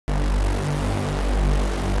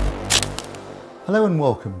Hello and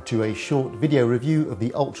welcome to a short video review of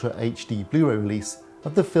the Ultra HD Blu-ray release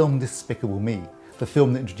of the film Despicable Me, the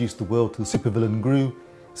film that introduced the world to the supervillain Gru,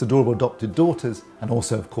 his adorable adopted daughters, and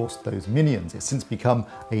also of course those Minions. It's since become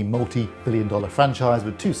a multi-billion-dollar franchise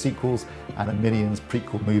with 2 sequels and a Minions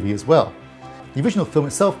prequel movie as well. The original film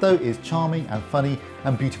itself though is charming and funny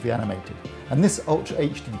and beautifully animated, and this Ultra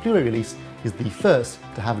HD Blu-ray release is the first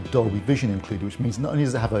to have a Dolby Vision included, which means not only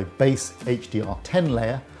does it have a base HDR10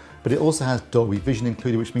 layer, but it also has Dolby Vision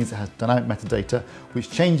included, which means it has dynamic metadata,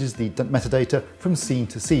 which changes the metadata from scene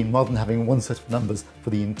to scene rather than having one set of numbers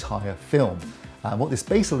for the entire film. What this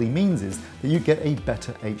basically means is that you get a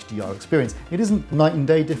better HDR experience. It isn't night and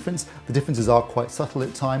day difference, the differences are quite subtle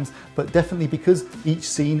at times, but definitely because each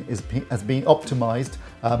scene has been optimized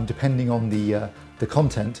depending on the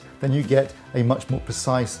content, then you get a much more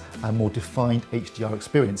precise and more defined HDR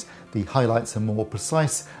experience. The highlights are more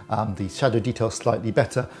precise, the shadow detail is slightly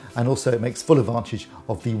better, and also it makes full advantage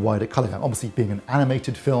of the wider colour gamut. Obviously, being an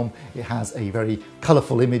animated film, it has a very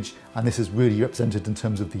colourful image, and this is really represented in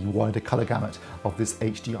terms of the wider colour gamut of this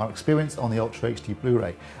HDR experience on the Ultra HD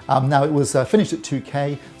Blu-ray. Now, it was finished at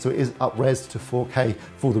 2K, so it is up-res to 4K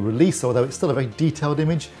for the release, although it's still a very detailed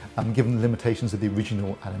image, given the limitations of the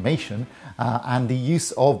original animation, and the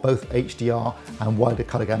use of both HDR and wider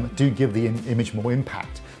colour gamut do give the image more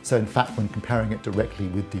impact. So in fact, when comparing it directly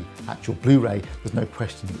with the actual Blu-ray, there's no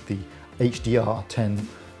question that the HDR10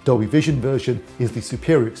 Dolby Vision version is the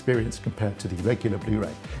superior experience compared to the regular Blu-ray.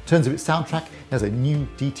 In terms of its soundtrack, it has a new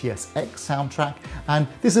DTS-X soundtrack, and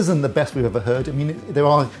this isn't the best we've ever heard. I mean, there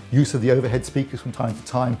are use of the overhead speakers from time to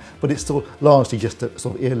time, but it's still largely just a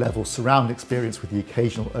sort of ear-level surround experience with the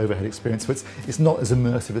occasional overhead experience, so it's not as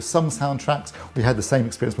immersive as some soundtracks. We had the same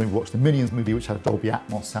experience when we watched the Minions movie, which had a Dolby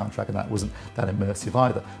Atmos soundtrack, and that wasn't that immersive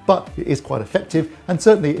either. But it is quite effective, and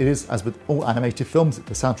certainly it is, as with all animated films,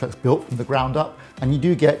 the soundtrack's built from the ground up, and you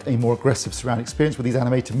do get a more aggressive surround experience with these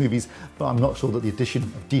animated movies, but I'm not sure that the addition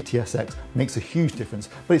of DTS-X makes a huge difference,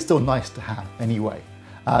 but it's still nice to have anyway.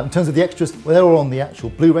 In terms of the extras, well, they're all on the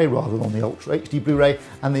actual Blu-ray rather than on the Ultra HD Blu-ray,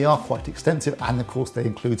 and they are quite extensive, and of course they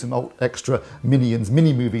include some extra Minions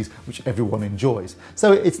mini-movies which everyone enjoys.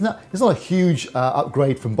 So it's not a huge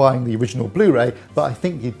upgrade from buying the original Blu-ray, but I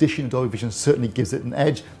think the addition of Dolby Vision certainly gives it an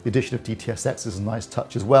edge. The addition of DTS-X is a nice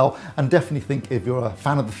touch as well, and definitely think if you're a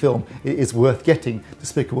fan of the film, it is worth getting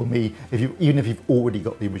Despicable Me, even if you've already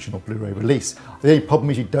got the original Blu-ray release. The only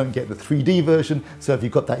problem is you don't get the 3D version, so if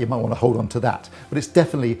you've got that, you might want to hold on to that. But it's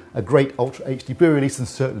definitely a great Ultra HD Blu-ray release and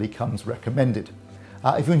certainly comes recommended.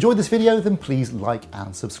 If you enjoyed this video, then please like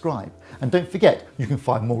and subscribe. And don't forget, you can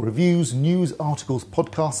find more reviews, news, articles,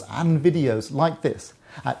 podcasts and videos like this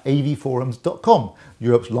at avforums.com,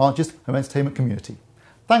 Europe's largest home entertainment community.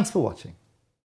 Thanks for watching.